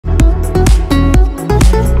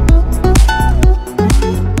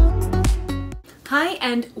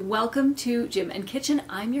and welcome to Gym and Kitchen.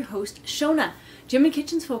 I'm your host, Shona. Gym and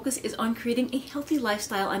Kitchen's focus is on creating a healthy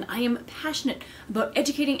lifestyle, and I am passionate about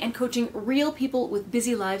educating and coaching real people with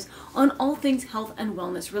busy lives on all things health and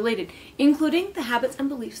wellness related, including the habits and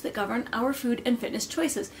beliefs that govern our food and fitness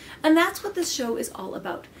choices. And that's what this show is all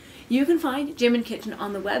about. You can find Gym and Kitchen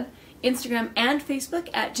on the web, Instagram, and Facebook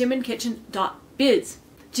at gymandkitchen.biz.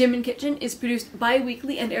 Gym and Kitchen is produced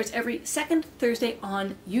bi-weekly and airs every second Thursday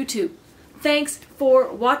on YouTube. Thanks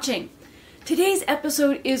for watching. Today's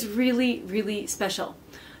episode is really special.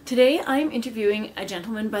 Today I'm interviewing a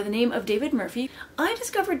gentleman by the name of David Murphy. I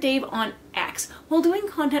discovered Dave on X while doing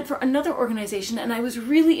content for another organization, and I was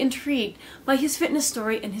really intrigued by his fitness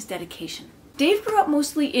story and his dedication. Dave grew up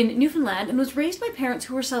mostly in Newfoundland and was raised by parents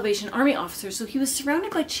who were Salvation Army officers, so he was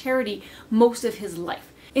surrounded by charity most of his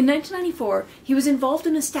life. In 1994, he was involved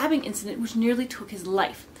in a stabbing incident which nearly took his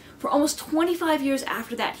life. For almost 25 years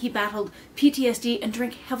after that, he battled PTSD and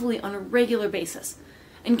drank heavily on a regular basis,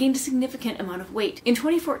 and gained a significant amount of weight. In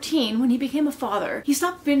 2014, when he became a father, he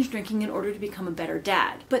stopped binge drinking in order to become a better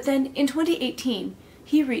dad. But then, in 2018,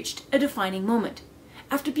 he reached a defining moment.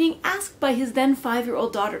 After being asked by his then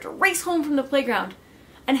 5-year-old daughter to race home from the playground,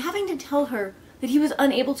 and having to tell her that he was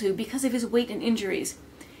unable to because of his weight and injuries,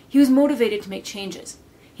 he was motivated to make changes.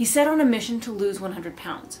 He set on a mission to lose 100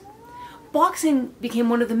 pounds. Boxing became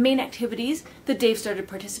one of the main activities that Dave started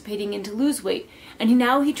participating in to lose weight, and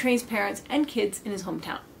now he trains parents and kids in his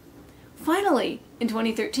hometown. Finally, in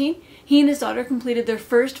 2013, he and his daughter completed their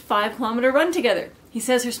first 5-kilometer run together. He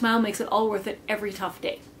says her smile makes it all worth it every tough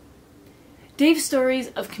day. Dave's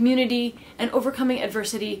stories of community and overcoming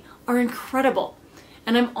adversity are incredible,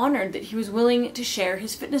 and I'm honored that he was willing to share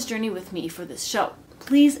his fitness journey with me for this show.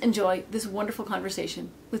 Please enjoy this wonderful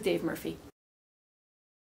conversation with Dave Murphy.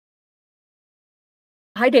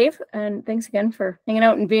 Hi, Dave, and thanks again for hanging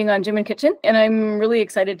out and being on Gym and Kitchen. And I'm really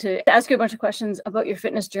excited to ask you a bunch of questions about your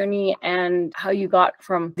fitness journey and how you got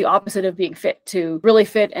from the opposite of being fit to really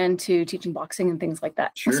fit and to teaching boxing and things like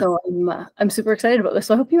that. Sure. So I'm super excited about this.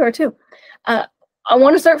 So I hope you are too. I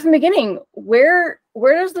want to start from the beginning. Where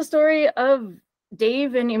does the story of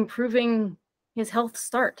Dave and improving his health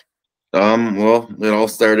start? Well, it all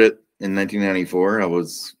started in 1994. I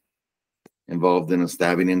was involved in a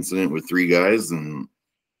stabbing incident with 3 guys, and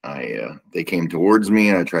they came towards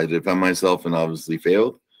me. I tried to defend myself and obviously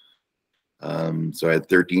failed. So I had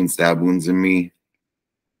 13 stab wounds in me.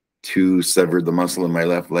 2 severed the muscle in my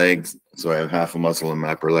left leg, so I have half a muscle in my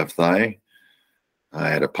upper left thigh. I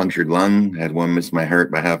had a punctured lung. I had 1 miss my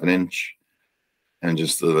heart by half an inch, and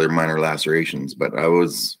just other minor lacerations. But I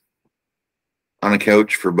was on a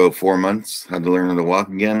couch for about 4 months, had to learn how to walk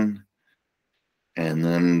again. And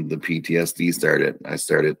then the PTSD started. I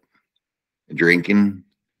started drinking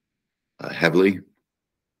heavily,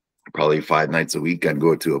 probably 5 nights a week. I'd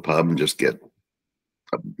go to a pub and just get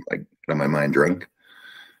like out of my mind drunk,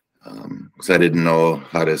 because I didn't know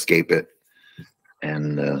how to escape it.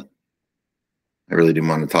 And I really didn't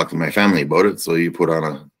want to talk to my family about it. So you put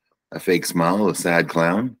on a fake smile, a sad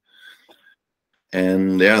clown.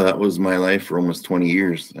 And yeah, that was my life for almost 20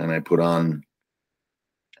 years. And I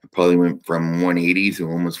probably went from 180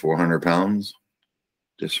 to almost 400 pounds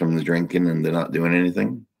just from the drinking and the not doing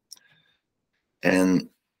anything. And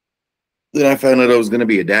then I found out I was going to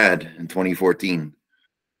be a dad in 2014.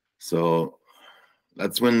 So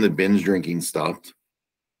that's when the binge drinking stopped.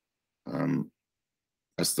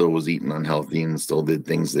 I still was eating unhealthy and still did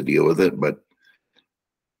things to deal with it, but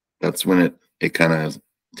that's when it kind of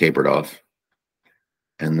tapered off.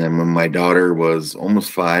 And then when my daughter was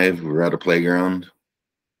almost 5, we were at a playground.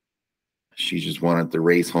 She just wanted to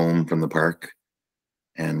race home from the park.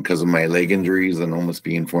 And because of my leg injuries and almost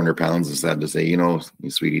being 400 pounds, I sad to say, you know,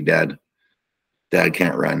 sweetie, dad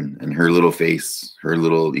can't run. And her little face,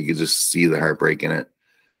 you could just see the heartbreak in it,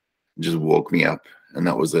 just woke me up. And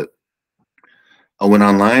that was it. I went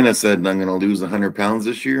online. I said, I'm going to lose 100 pounds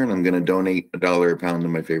this year, and I'm going to donate $1 a pound to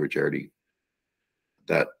my favorite charity.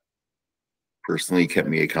 That personally kept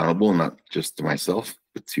me accountable, not just to myself,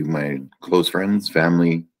 but to my close friends,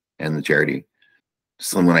 family, and the charity.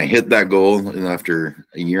 So when I hit that goal, and after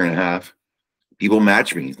a year and a half, people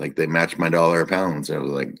match me. Like, they matched my $1 a pound. So I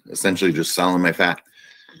was like essentially just selling my fat.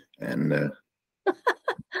 And That's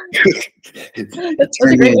a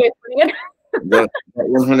great way of putting it. that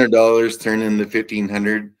 $100 turned into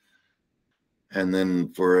 $1,500. And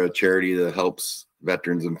then for a charity that helps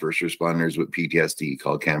veterans and first responders with PTSD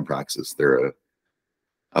called Camp Praxis. They're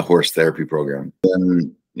a horse therapy program.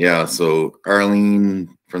 And yeah, so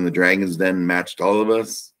Arlene from the Dragon's Den matched all of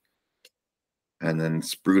us. And then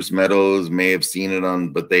Spruce Meadows may have seen it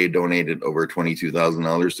but they donated over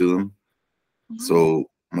 $22,000 to them. So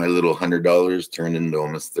my little $100 turned into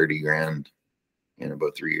almost 30 grand in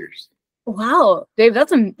about 3 years. Wow, Dave,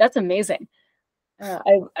 that's amazing.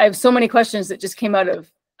 I have so many questions that just came out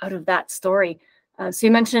of that story. So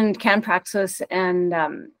you mentioned Can Praxis, and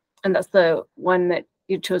that's the one that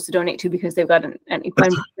you chose to donate to because they've got an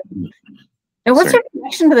equine. And what's your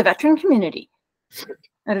connection to the veteran community?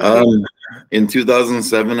 In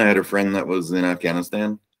 2007, I had a friend that was in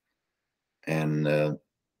Afghanistan, and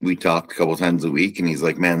we talked a couple times a week, and he's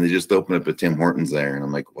like, man, they just opened up a Tim Hortons there. And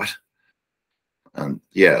I'm like, what?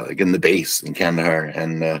 Yeah, like in the base in Kandahar.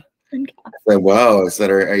 And I said, wow. I said,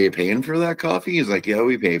 are you paying for that coffee? He's like, yeah,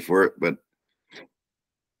 we pay for it, but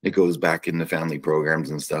it goes back into family programs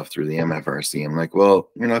and stuff through the MFRC. I'm like, well,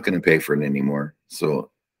 you're not going to pay for it anymore. So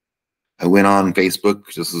I went on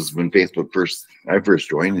Facebook. This is when I first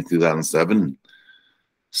joined in 2007.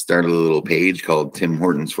 Started a little page called Tim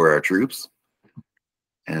Hortons for Our Troops.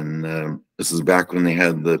 And this is back when they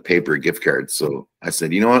had the paper gift cards. So I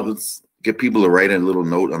said, you know what, let's get people to write a little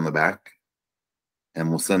note on the back and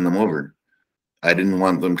we'll send them over. I didn't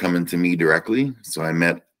want them coming to me directly. So I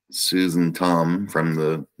met Susan Tom from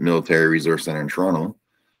the Military Resource Center in Toronto.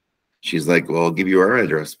 She's like, well, I'll give you our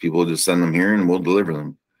address. People just send them here and we'll deliver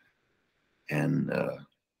them. And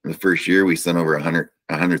the first year we sent over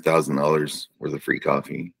 $100,000 worth of free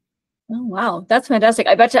coffee. Oh, wow. That's fantastic.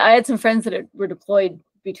 I bet you I had some friends that were deployed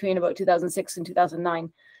between about 2006 and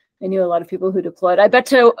 2009. I knew a lot of people who deployed. I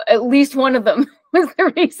bet you at least one of them was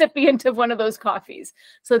the recipient of one of those coffees.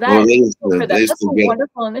 So that's a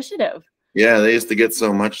wonderful initiative. Yeah, they used to get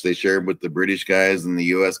so much. They shared with the British guys and the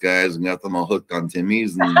US guys and got them all hooked on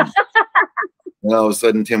Timmy's. And all of a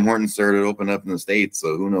sudden, Tim Hortons started opening up in the States.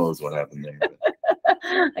 So who knows what happened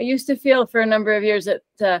there. I used to feel for a number of years that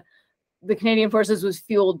the Canadian Forces was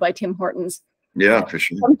fueled by Tim Hortons. Yeah, for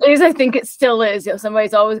sure. Some days I think it still is. You know,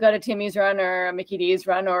 somebody's always got a Timmy's run or a Mickey D's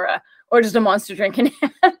run or just a Monster drink in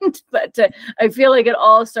hand. But I feel like it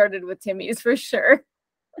all started with Timmy's for sure.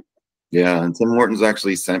 Yeah, and Tim Hortons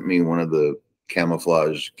actually sent me one of the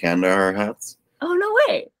camouflage Kandahar hats. Oh, no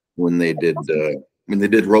way! When they did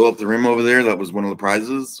roll up the rim over there, that was one of the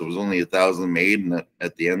prizes. So it was only 1,000 made, and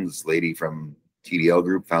at the end, this lady from TDL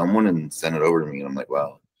Group found one and sent it over to me. And I'm like,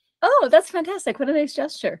 wow. Oh, that's fantastic! What a nice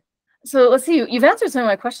gesture. So let's see. You've answered some of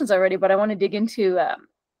my questions already, but I want to dig into a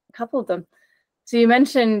couple of them. So you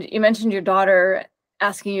mentioned your daughter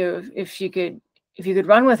asking you if you could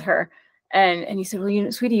run with her. And you said,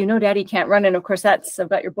 well, sweetie, Daddy can't run. And of course, I've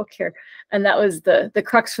got your book here. And that was the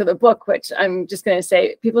crux for the book, which I'm just going to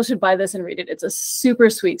say, people should buy this and read it. It's a super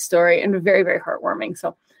sweet story and very, very heartwarming.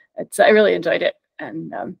 So I really enjoyed it,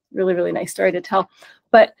 and really, really nice story to tell.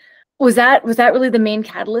 But was that really the main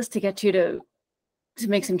catalyst to get you to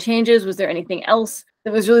make some changes? Was there anything else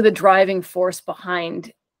that was really the driving force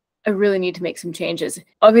behind, I really need to make some changes?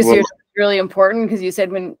 Obviously, it's really important because you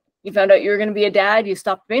said when you found out you were going to be a dad, you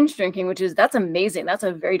stopped binge drinking, that's amazing. That's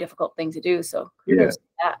a very difficult thing to do. So kudos to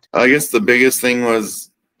that. I guess the biggest thing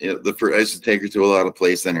was I used to take her to a lot of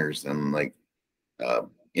play centers and like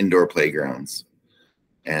indoor playgrounds.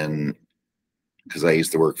 And because I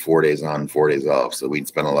used to work 4 days on, 4 days off. So we'd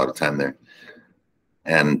spend a lot of time there.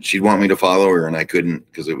 And she'd want me to follow her, and I couldn't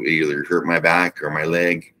because it would either hurt my back or my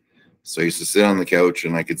leg. So I used to sit on the couch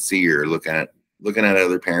and I could see her looking at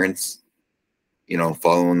other parents,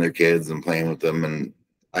 following their kids and playing with them. And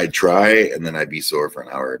I'd try, and then I'd be sore for an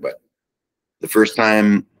hour. But the first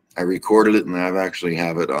time I recorded it, and I actually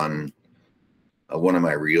have it on one of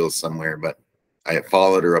my reels somewhere, but I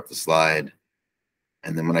followed her up the slide.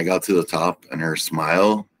 And then when I got to the top, and her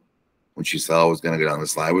smile when she saw I was going to go down the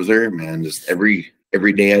slide with her, man, just every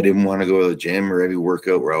day I didn't want to go to the gym, or every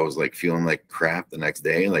workout where I was like feeling like crap the next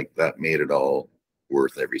day, like that made it all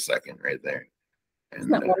worth every second right there. And,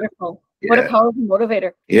 isn't that wonderful? What a powerful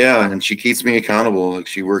motivator. Yeah, and she keeps me accountable. Like,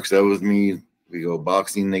 she works out with me. We go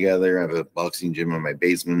boxing together. I have a boxing gym in my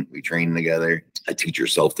basement. We train together. I teach her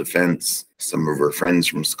self-defense. Some of her friends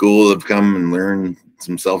from school have come and learned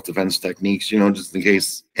some self-defense techniques, just in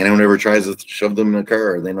case anyone ever tries to shove them in a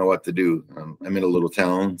car, they know what to do. I'm in a little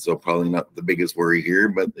town, so probably not the biggest worry here,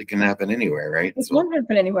 but it can happen anywhere, right? It can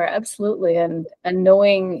happen anywhere, absolutely. And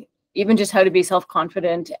knowing even just how to be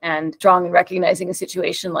self-confident and strong and recognizing a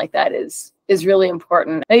situation like that is really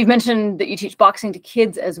important. Now, you've mentioned that you teach boxing to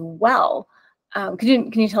kids as well.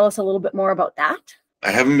 Can you tell us a little bit more about that? I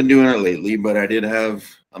haven't been doing it lately, but I did have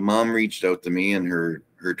a mom reached out to me, and her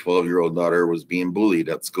 12-year-old daughter was being bullied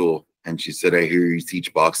at school. And she said, I hear you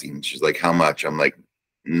teach boxing. She's like, how much? I'm like,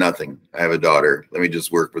 nothing. I have a daughter. Let me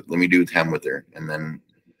do 10 with her. And then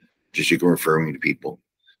just you can refer me to people.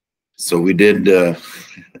 So we did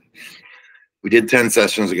we did 10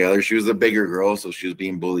 sessions together. She was a bigger girl, so she was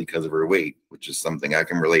being bullied because of her weight, which is something I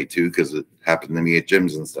can relate to because it happened to me at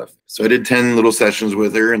gyms and stuff. So I did 10 little sessions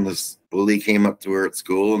with her, and this bully came up to her at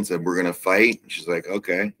school and said, "We're going to fight." She's like,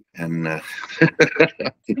 "Okay." And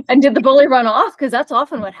and did the bully run off? Because that's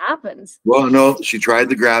often what happens. Well, no, she tried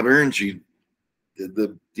to grab her and she did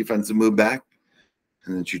the defensive move back.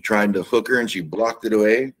 And then she tried to hook her and she blocked it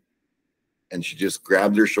away. And she just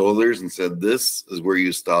grabbed her shoulders and said, "This is where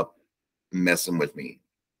you stop messing with me."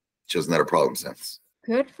 She hasn't had a problem since.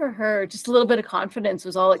 Good for her. Just a little bit of confidence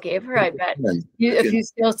was all it gave her, I bet. A few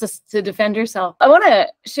skills to defend herself. I want to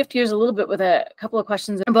shift gears a little bit with a couple of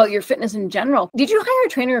questions about your fitness in general. Did you hire a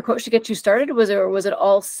trainer or coach to get you started? Or was it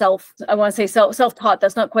all self-taught?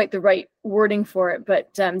 That's not quite the right wording for it,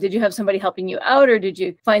 but did you have somebody helping you out, or did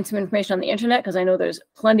you find some information on the internet? Because I know there's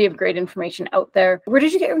plenty of great information out there. Where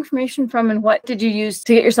did you get your information from, and what did you use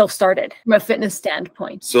to get yourself started from a fitness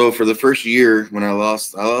standpoint? So for the first year, when I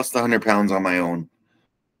lost 100 pounds on my own.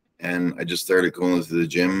 And I just started going to the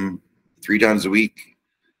gym 3 times a week.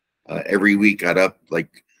 Every week I'd up,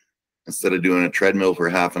 like, instead of doing a treadmill for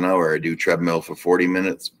half an hour, I do treadmill for 40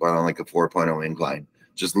 minutes, but on like a 4.0 incline.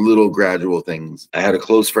 Just little gradual things. I had a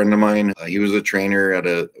close friend of mine. He was a trainer at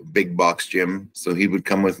a big box gym. So he would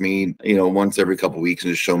come with me, once every couple of weeks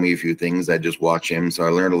and just show me a few things. I'd just watch him. So I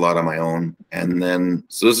learned a lot on my own. And then,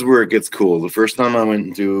 so this is where it gets cool. The first time I went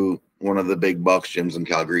into one of the big box gyms in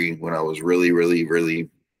Calgary, when I was really, really, really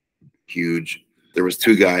huge, there was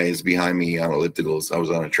 2 guys behind me on ellipticals. I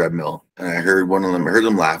was on a treadmill, and I heard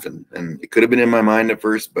them laughing, and it could have been in my mind at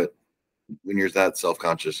first, but when you're that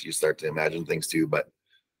self-conscious, you start to imagine things too. But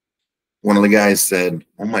one of the guys said,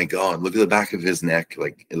 "Oh my God, look at the back of his neck.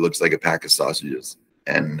 Like, it looks like a pack of sausages."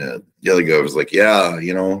 And the other guy was like, "Yeah,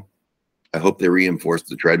 I hope they reinforced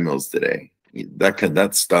the treadmills today."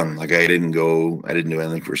 That stung. Like, I didn't do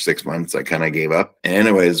anything for 6 months. I kind of gave up.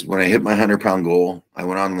 Anyways, when I hit my 100-pound goal, I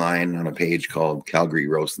went online on a page called Calgary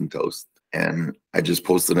Roast and Toast. And I just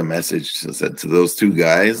posted a message that said, "To those 2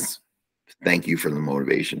 guys, thank you for the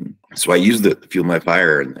motivation." So I used it to fuel my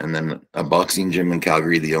fire. And then a boxing gym in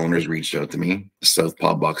Calgary, the owners reached out to me, the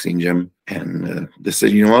Southpaw Boxing Gym. And they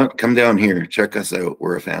said, "You know what? Come down here. Check us out.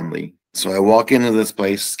 We're a family." So I walk into this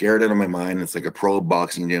place, scared out of my mind. It's like a pro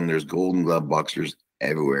boxing gym. There's Golden Glove boxers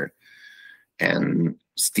everywhere. And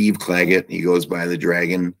Steve Claggett, he goes by the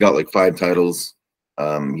Dragon, got like 5 titles.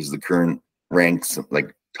 He's the current ranks,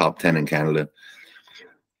 like top 10 in Canada.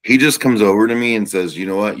 He just comes over to me and says, "You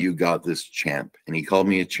know what? You got this, champ." And he called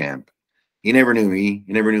me a champ. He never knew me.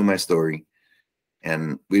 He never knew my story.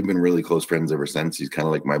 And we've been really close friends ever since. He's kind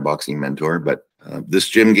of like my boxing mentor. But this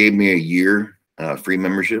gym gave me a year free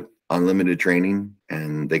membership, unlimited training,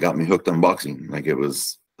 and they got me hooked on boxing. Like, it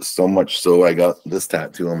was so much so I got this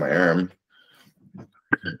tattoo on my arm.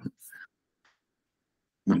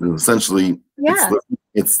 Essentially,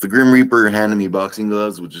 it's the Grim Reaper handing me boxing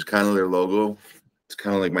gloves, which is kind of their logo. It's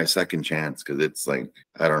kind of like my second chance, because it's like,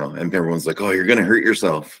 I don't know. And everyone's like, "Oh, you're going to hurt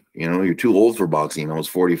yourself. You're too old for boxing." I was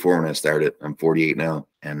 44 when I started. I'm 48 now.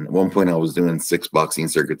 And at one point I was doing 6 boxing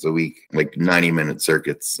circuits a week, like 90-minute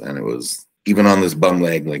circuits. And it was, even on this bum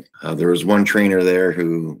leg, like there was one trainer there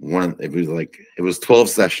who it was 12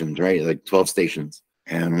 sessions, right? Like 12 stations.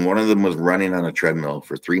 And one of them was running on a treadmill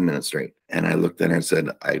for 3 minutes straight. And I looked at her and said,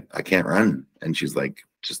 I can't run. And she's like,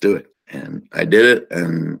 "Just do it." And I did it.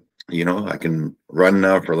 And, I can run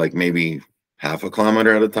now for like maybe half a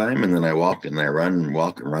kilometer at a time. And then I walk and I run and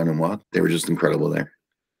walk and run and walk. They were just incredible there.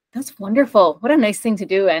 That's wonderful. What a nice thing to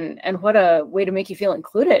do. And what a way to make you feel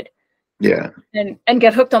included. Yeah. And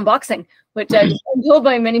get hooked on boxing, which I'm told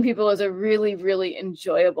by many people is a really, really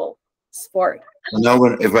enjoyable sport. Now,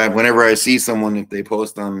 whenever I see someone, if they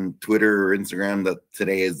post on Twitter or Instagram that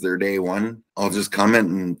today is their day 1, I'll just comment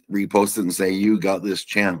and repost it and say, "You got this,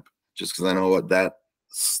 champ," just because I know what that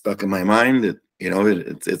stuck in my mind.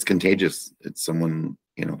 It's contagious. It's someone,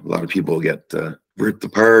 a lot of people get ripped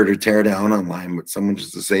apart or tear down online, but someone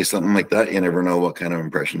just to say something like that, you never know what kind of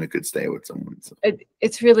impression it could stay with someone. So.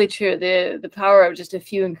 It's really true. The power of just a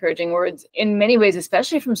few encouraging words, in many ways,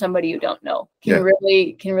 especially from somebody you don't know, can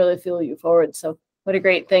really fuel you forward. So what a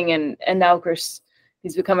great thing. And now, of course,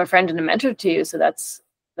 he's become a friend and a mentor to you. So that's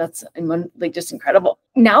like just incredible.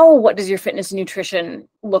 Now, what does your fitness and nutrition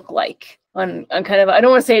look like on kind of, I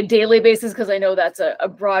don't want to say a daily basis, because I know that's a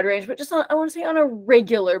broad range, but just I want to say on a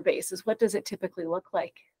regular basis, what does it typically look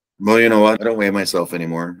like? Well, you know what? I don't weigh myself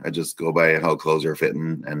anymore. I just go by how clothes are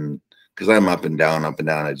fitting, and because I'm up and down,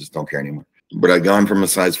 I just don't care anymore. But I'd gone from a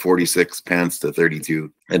size 46 pants to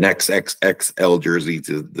 32, an XXXL jersey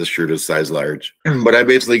to this shirt is size large. But I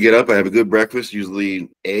basically get up, I have a good breakfast, usually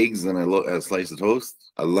eggs and a slice of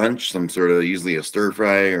toast, a lunch, some sort of usually a stir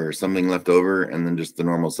fry or something left over, and then just the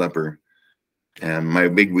normal supper. And my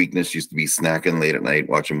big weakness used to be snacking late at night,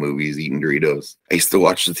 watching movies, eating Doritos. I used to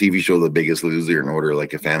watch the TV show The Biggest Loser and order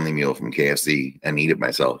like a family meal from KFC and eat it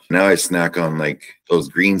myself. Now I snack on like those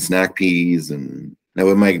green snack peas. And now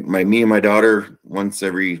with me and my daughter, once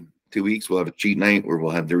every 2 weeks, we'll have a cheat night where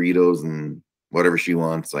we'll have Doritos and whatever she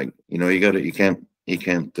wants. Like, you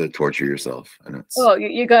can't torture yourself. And it's,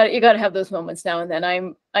 you got to have those moments now and then. I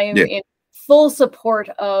am Yeah. in full support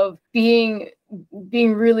of being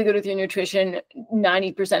really good with your nutrition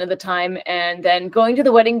 90% of the time, and then going to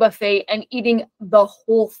the wedding buffet and eating the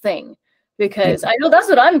whole thing, because I know that's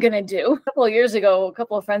what I'm gonna do. A couple of years ago, a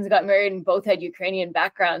couple of friends got married and both had Ukrainian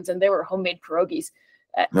backgrounds, and they were homemade pierogies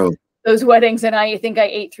at those weddings, and I think I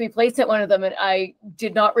ate 3 plates at one of them, and I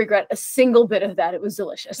did not regret a single bit of that. It was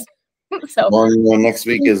delicious. So next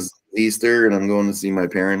week is Easter, and I'm going to see my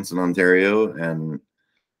parents in Ontario, and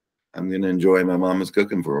I'm going to enjoy my mama's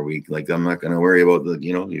cooking for a week. Like, I'm not going to worry about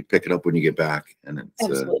you pick it up when you get back. And it's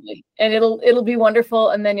absolutely. And it'll be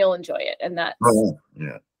wonderful, and then you'll enjoy it. And that's,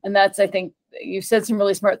 and that's, I think you said some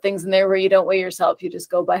really smart things in there where you don't weigh yourself. You just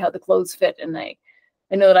go by how the clothes fit. And I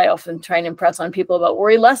know that I often try and impress on people about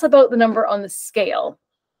worry less about the number on the scale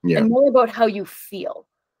and more about how you feel,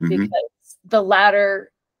 because the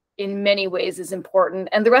latter in many ways is important,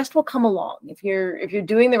 and the rest will come along. If you're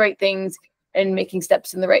doing the right things and making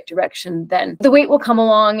steps in the right direction, then the weight will come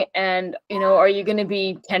along. And, are you going to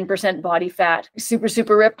be 10% body fat, super,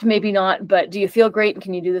 super ripped? Maybe not, but do you feel great? And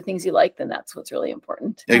can you do the things you like? Then that's what's really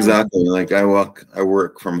important. Exactly. Like I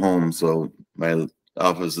work from home. So my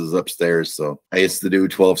office is upstairs. So I used to do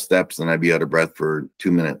 12 steps and I'd be out of breath for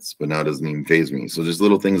 2 minutes, but now it doesn't even faze me. So just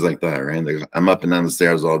little things like that, right? Like I'm up and down the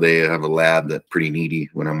stairs all day. I have a lab that's pretty needy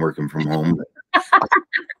when I'm working from home.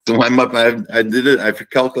 So I'm up, I did it, I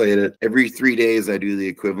calculated it. Every 3 days, I do the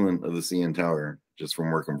equivalent of the CN Tower just from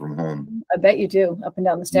working from home. I bet you do, up and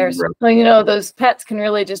down the stairs. Right. Well, those pets can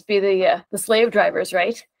really just be the slave drivers,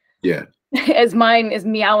 right? Yeah. As mine is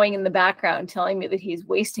meowing in the background, telling me that he's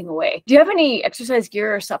wasting away. Do you have any exercise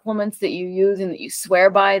gear or supplements that you use and that you swear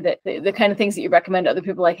by, that the kind of things that you recommend to other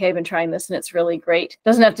people, like, hey, I've been trying this and it's really great?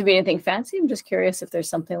 Doesn't have to be anything fancy. I'm just curious if there's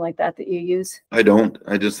something like that you use. I don't.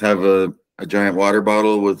 I just have a giant water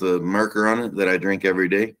bottle with a marker on it that I drink every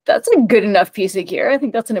day. That's a good enough piece of gear. I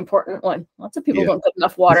think that's an important one. Lots of people don't put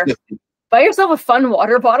enough water. Buy yourself a fun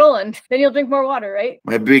water bottle and then you'll drink more water, right?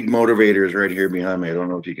 My big motivator is right here behind me. I don't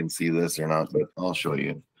know if you can see this or not, but I'll show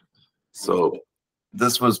you. So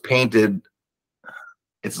this was painted.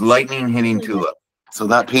 It's lightning hitting tulip. So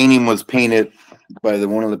that painting was painted by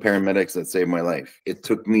one of the paramedics that saved my life. It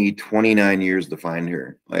took me 29 years to find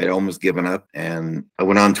her. I had almost given up, and I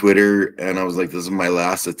went on Twitter and I was like, this is my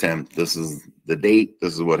last attempt. This is the date.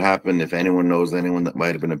 This is what happened. If anyone knows anyone that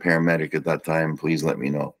might have been a paramedic at that time, please let me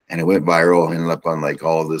know. And it went viral. I ended up on like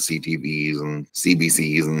all the CTVs and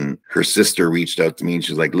CBCs, and her sister reached out to me and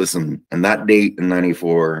she's like, listen, and that date in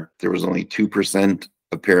 94, there was only 2%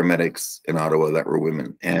 of paramedics in Ottawa that were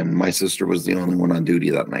women. And my sister was the only one on duty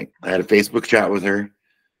that night. I had a Facebook chat with her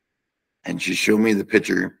and she showed me the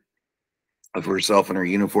picture of herself in her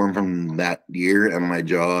uniform from that year, and my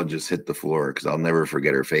jaw just hit the floor because I'll never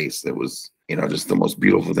forget her face. It was, just the most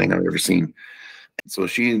beautiful thing I've ever seen. So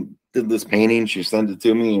she did this painting, she sent it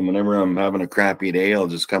to me, and whenever I'm having a crappy day, I'll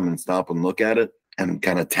just come and stop and look at it and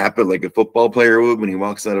kind of tap it like a football player would when he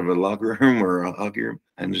walks out of a locker room or a hockey room.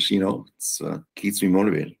 And just, it's keeps me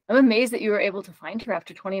motivated. I'm amazed that you were able to find her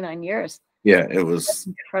after 29 years. Yeah, it was. That's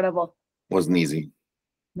incredible. Wasn't easy.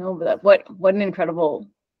 No, but what an incredible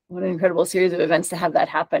series of events to have that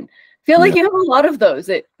happen. I feel like you have a lot of those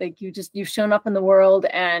that like you've shown up in the world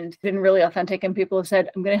and been really authentic, and people have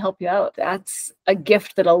said, I'm going to help you out. That's a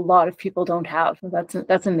gift that a lot of people don't have.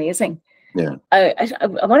 That's amazing. Yeah. I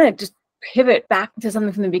want to just pivot back to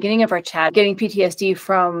something from the beginning of our chat, getting PTSD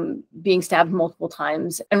from being stabbed multiple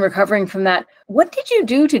times and recovering from that. What did you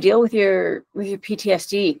do to deal with your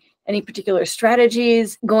PTSD? Any particular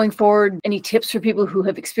strategies going forward? Any tips for people who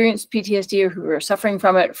have experienced PTSD or who are suffering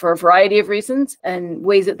from it for a variety of reasons, and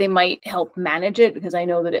ways that they might help manage it? Because I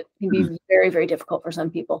know that it can be very, very difficult for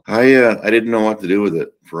some people. I didn't know what to do with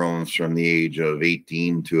it for almost from the age of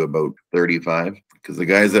 18 to about 35, because the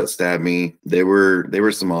guys that stabbed me, they were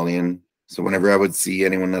Somalian. So whenever I would see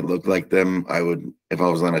anyone that looked like them, if I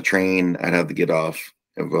was on a train, I'd have to get off.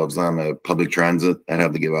 If I was on a public transit, I'd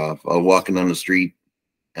have to get off. I was walking on the street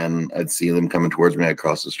and I'd see them coming towards me. I'd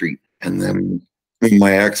cross the street. And then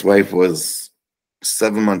my ex-wife was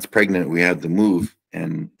 7 months pregnant, we had to move.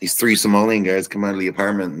 And these 3 Somalian guys come out of the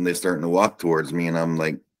apartment and they're starting to walk towards me. And I'm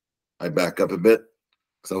like, I back up a bit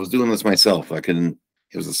because I was doing this myself. I couldn't,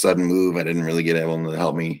 it was a sudden move. I didn't really get anyone to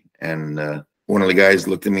help me. And one of the guys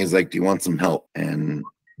looked at me, he's like, do you want some help? And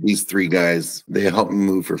these 3 guys, they helped me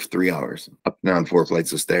move for 3 hours up and down 4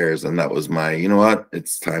 flights of stairs. And that was my, you know what?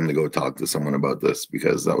 It's time to go talk to someone about this,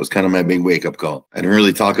 because that was kind of my big wake up call. I didn't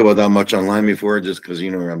really talk about that much online before, just because, you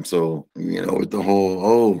know, I'm so, you know, with the whole,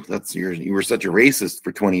 oh, that's you were such a racist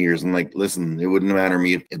for 20 years. And like, listen, it wouldn't matter to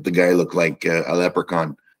me if the guy looked like a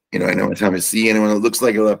leprechaun. You know, I know anytime I see anyone that looks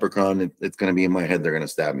like a leprechaun, it's going to be in my head, they're going to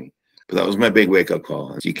stab me. But that was my big wake up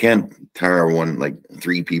call. You can't tire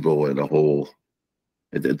 3 people with a whole,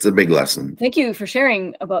 it's a big lesson. Thank you for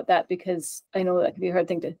sharing about that, because I know that can be a hard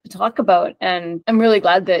thing to talk about. And I'm really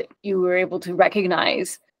glad that you were able to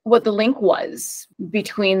recognize what the link was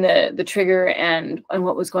between the trigger and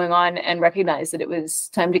what was going on, and recognize that it was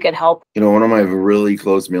time to get help. You know, one of my really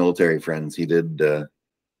close military friends, he did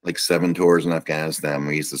like 7 tours in Afghanistan.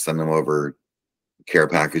 We used to send them over care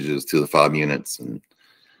packages to the FOB units. And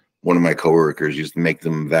one of my coworkers used to make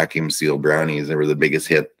them vacuum seal brownies. They were the biggest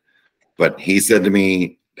hit. But he said to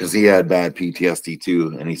me, because he had bad PTSD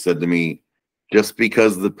too, and he said to me, just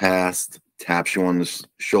because the past taps you on the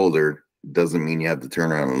shoulder doesn't mean you have to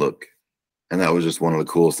turn around and look. And that was just one of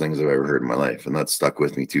the coolest things I've ever heard in my life. And that stuck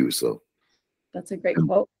with me too. So that's a great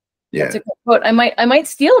quote. Yeah. That's a good quote. I might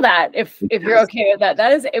steal that if you're okay with that.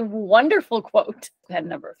 That is a wonderful quote. I had a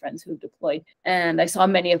number of friends who deployed, and I saw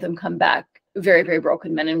many of them come back very, very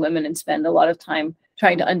broken men and women, and spend a lot of time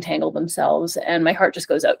trying to untangle themselves. And my heart just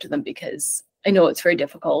goes out to them, because I know it's very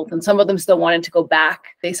difficult. And some of them still wanted to go back.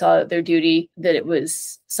 They saw their duty, that it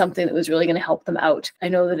was something that was really going to help them out. I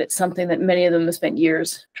know that it's something that many of them have spent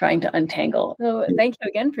years trying to untangle. So thank you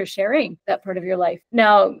again for sharing that part of your life.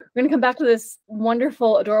 Now, we're going to come back to this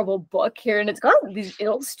wonderful, adorable book here. And it's got these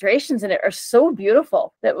illustrations in it, are so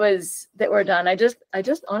beautiful that were done. I just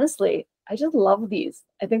honestly, I just love these.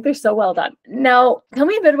 I think they're so well done. Now, tell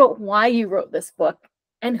me a bit about why you wrote this book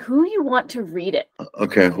and who you want to read it.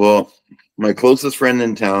 Okay, well, my closest friend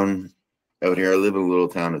in town out here, I live in a little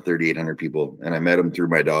town of 3,800 people, and I met him through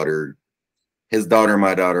my daughter. His daughter and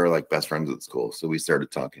my daughter are like best friends at school, so we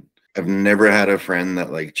started talking. I've never had a friend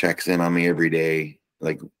that like checks in on me every day.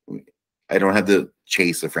 Like, I don't have to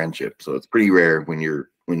chase a friendship, so it's pretty rare when you're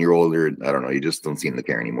older. I don't know, you just don't seem to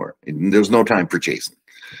care anymore. There's no time for chasing.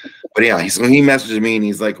 But yeah, so he messaged me and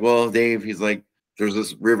he's like, well, Dave, he's like, there's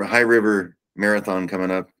this High River marathon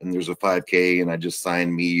coming up, and there's a 5K, and I just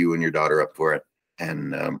signed me, you, and your daughter up for it.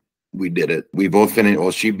 And we did it. We both finished.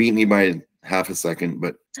 Well, she beat me by half a second,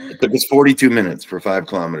 but it took us 42 minutes for 5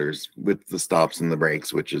 kilometers with the stops and the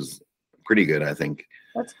breaks, which is pretty good, I think.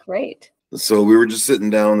 That's great. So we were just sitting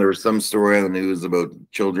down. There was some story on the news about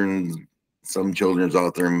some children's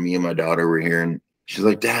author, and me and my daughter were here, and she's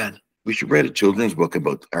like, Dad, we should write a children's book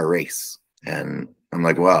about our race. And I'm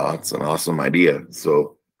like, wow, that's an awesome idea.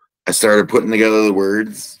 So I started putting together the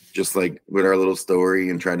words, just like with our little story,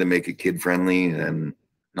 and tried to make it kid friendly and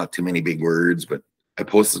not too many big words. But I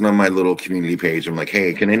posted on my little community page. I'm like,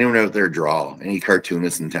 hey, can anyone out there draw? Any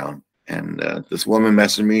cartoonists in town? And this woman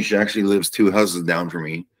messaged me. She actually lives 2 houses down from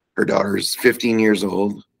me. Her daughter's 15 years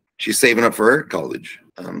old. She's saving up for art college.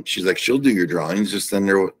 She's like, she'll do your drawings. Just send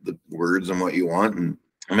her the words and what you want. And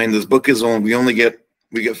I mean, this book is we get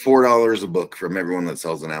 $4 a book from everyone that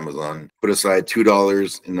sells on Amazon. Put aside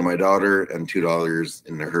 $2 into my daughter and $2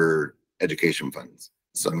 into her education funds.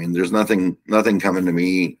 So I mean, there's nothing coming to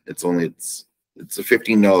me. It's a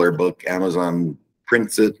 $15 book. Amazon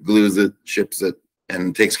prints it, glues it, ships it,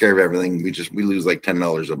 and takes care of everything. We lose like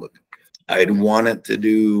 $10 a book. I'd want it to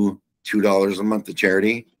do $2 a month to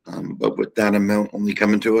charity, but with that amount only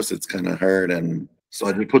coming to us, it's kind of hard. And so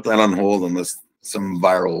I just put that on hold unless someone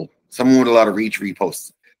with a lot of reach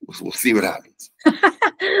reposts. We'll see what happens.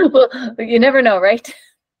 Well, you never know, right?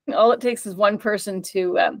 All it takes is one person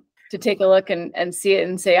to take a look and see it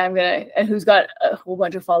and say, and who's got a whole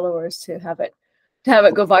bunch of followers to have it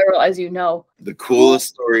go viral, as you know. The coolest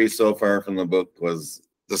story so far from the book was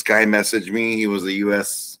this guy messaged me. He was a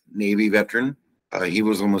U.S. Navy veteran. He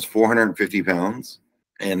was almost 450 pounds,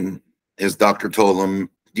 and his doctor told him,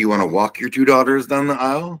 do you want to walk your 2 daughters down the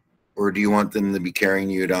aisle, or do you want them to be carrying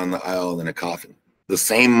you down the aisle in a coffin? The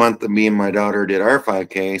same month that me and my daughter did our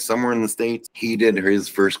 5K, somewhere in the States, he did his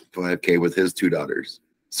first 5K with his 2 daughters.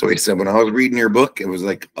 So he said, when I was reading your book, it was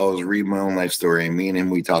like I was reading my own life story. And me and him,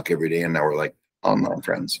 we talk every day, and now we're like online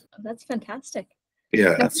friends. Oh, that's fantastic.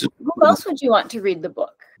 Yeah. Who else would you want to read the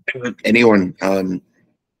book? Anyone.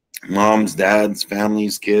 Moms, dads,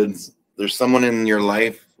 families, kids. There's someone in your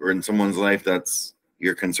life or in someone's life that's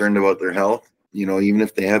you're concerned about their health, you know, even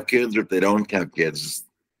if they have kids or if they don't have kids, just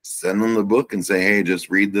send them the book and say, hey, just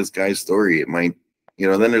read this guy's story. It might, you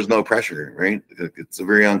know, then there's no pressure, right? It's a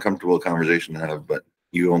very uncomfortable conversation to have, but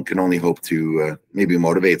you can only hope to maybe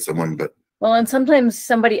motivate someone. But well, and sometimes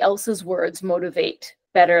somebody else's words motivate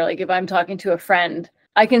better. Like if I'm talking to a friend,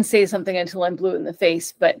 I can say something until I'm blue in the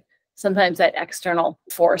face, but sometimes that external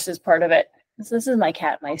force is part of it. This is my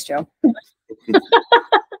cat, Maestro.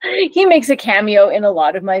 He makes a cameo in a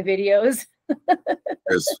lot of my videos.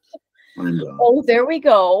 Oh, there we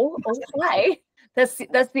go. Oh, hi. That's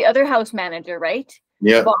the other house manager, right?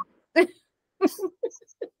 Yeah.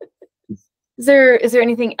 Is there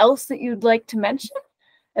anything else that you'd like to mention?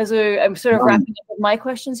 I'm sort of wrapping up with my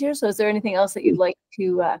questions here. So is there anything else that you'd like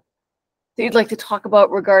to talk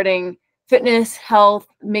about regarding fitness, health,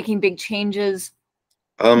 making big changes?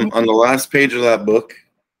 On the last page of that book,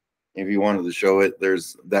 if you wanted to show it,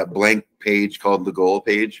 there's that blank page called the goal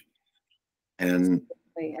page. And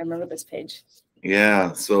I remember this page.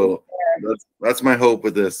 Yeah, so that's my hope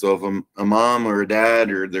with this. So if a mom or a dad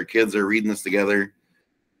or their kids are reading this together,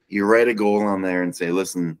 you write a goal on there and say,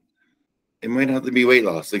 listen, it might have to be weight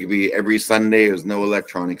loss. It could be every Sunday is no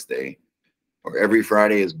electronics day, or every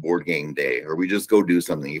Friday is board game day, or we just go do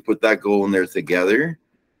something. You put that goal in there together,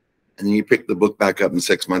 and then you pick the book back up in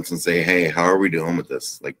 6 months and say, hey, how are we doing with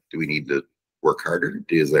this? Like, do we need to work harder?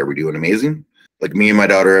 Are we doing amazing? Like me and my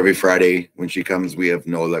daughter, every Friday when she comes, we have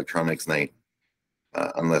no electronics night,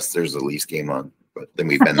 unless there's a Leafs game on. But then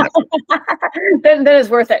we've been then it's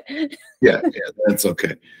worth it. Yeah, that's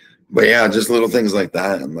okay. But yeah, just little things like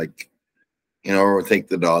that, and like, you know, or take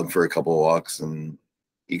the dog for a couple of walks, and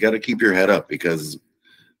you got to keep your head up because,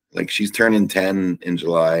 like, she's turning 10 in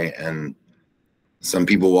July, and some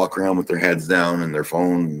people walk around with their heads down and their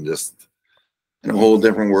phone, and just in a whole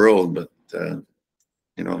different world. But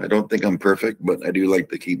you know, I don't think I'm perfect, but I do like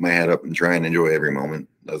to keep my head up and try and enjoy every moment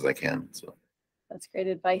as I can. So that's great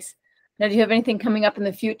advice. Now, do you have anything coming up in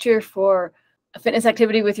the future for a fitness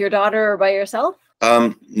activity with your daughter or by yourself?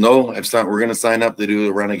 No, we're going to sign up to do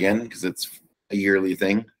a run again because it's a yearly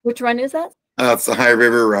thing. Which run is that? It's the High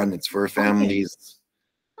River Run. It's for families.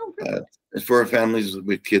 Okay. It's for families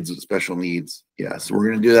with kids with special needs. Yeah, so we're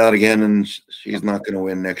going to do that again, and she's not going to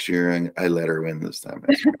win next year. And I let her win this time.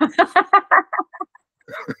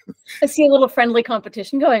 I see a little friendly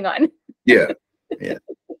competition going on. Yeah.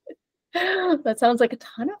 That sounds like a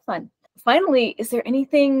ton of fun. Finally, is there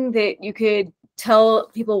anything that you could tell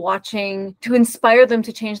people watching to inspire them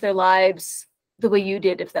to change their lives the way you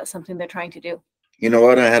did, if that's something they're trying to do? You know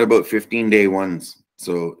what? I had about 15 day ones.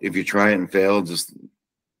 So if you try it and fail, just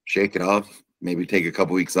shake it off. Maybe take a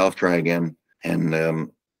couple weeks off, try again. And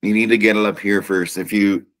you need to get it up here first. If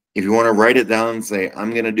you want to write it down and say,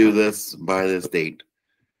 I'm going to do this by this date.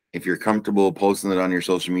 If you're comfortable posting it on your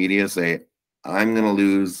social media, say, I'm going to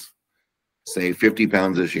lose, say, 50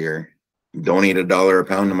 pounds this year. Donate $1 a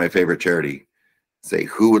pound to my favorite charity. Say,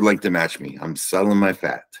 who would like to match me? I'm selling my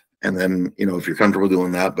fat. And then, you know, if you're comfortable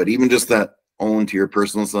doing that, but even just that own to your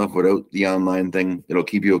personal stuff without the online thing, it'll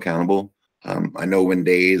keep you accountable. I know when I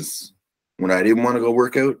didn't want to go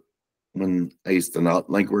work out, when I used to not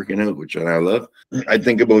like working out, which I love, I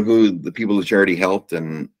think about who the people the charity helped.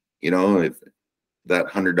 And, you know, if that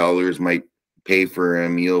 $100 might pay for a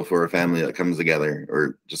meal for a family that comes together,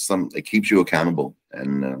 or just it keeps you accountable.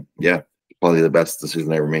 And yeah, probably the best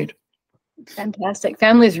decision I ever made. Fantastic.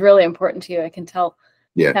 Family is really important to you. I can tell.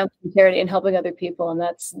 Yeah. Charity and helping other people. And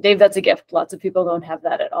that's, Dave, that's a gift. Lots of people don't have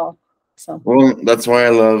that at all. So, well, that's why I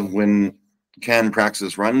love when Can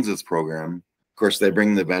Praxis runs this program. Of course, they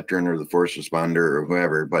bring the veteran or the first responder or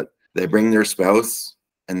whoever, but they bring their spouse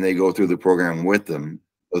and they go through the program with them,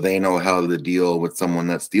 so they know how to deal with someone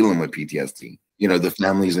that's dealing with PTSD. You know, the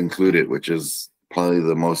family's included, which is probably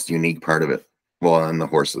the most unique part of it. Well, and the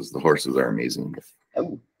horses are amazing.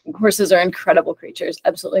 Horses are incredible creatures.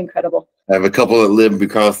 Absolutely incredible. I have a couple that live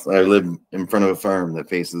I live in front of a farm that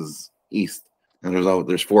faces east, and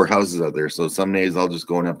there's 4 houses out there. So some days I'll just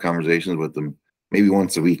go and have conversations with them, maybe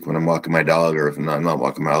once a week when I'm walking my dog, or if I'm not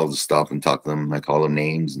walking my dog, I'll just stop and talk to them. I call them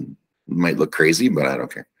names, and it might look crazy, but I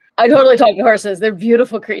don't care. I totally talk to horses. They're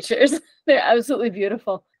beautiful creatures. They're absolutely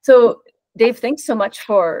beautiful. So, Dave, thanks so much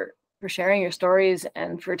for sharing your stories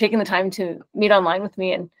and for taking the time to meet online with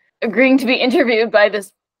me and agreeing to be interviewed by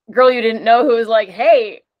this girl you didn't know who was like,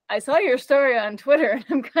 hey, I saw your story on Twitter and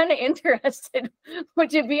I'm kind of interested.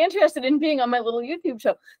 Would you be interested in being on my little YouTube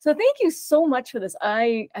show? So thank you so much for this.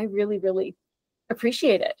 I really, really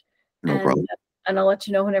appreciate it. No problem. And I'll let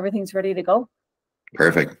you know when everything's ready to go.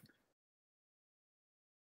 Perfect.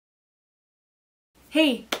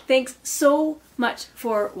 Hey, thanks so much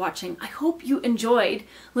for watching. I hope you enjoyed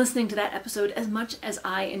listening to that episode as much as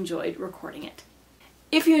I enjoyed recording it.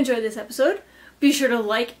 If you enjoyed this episode, be sure to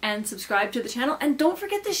like and subscribe to the channel, and don't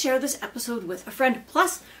forget to share this episode with a friend.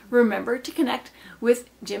 Plus, remember to connect with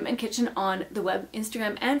Jim and Kitchen on the web,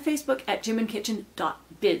 Instagram, and Facebook at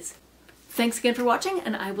jimandkitchen.biz. Thanks again for watching,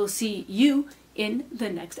 and I will see you in the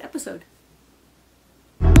next episode.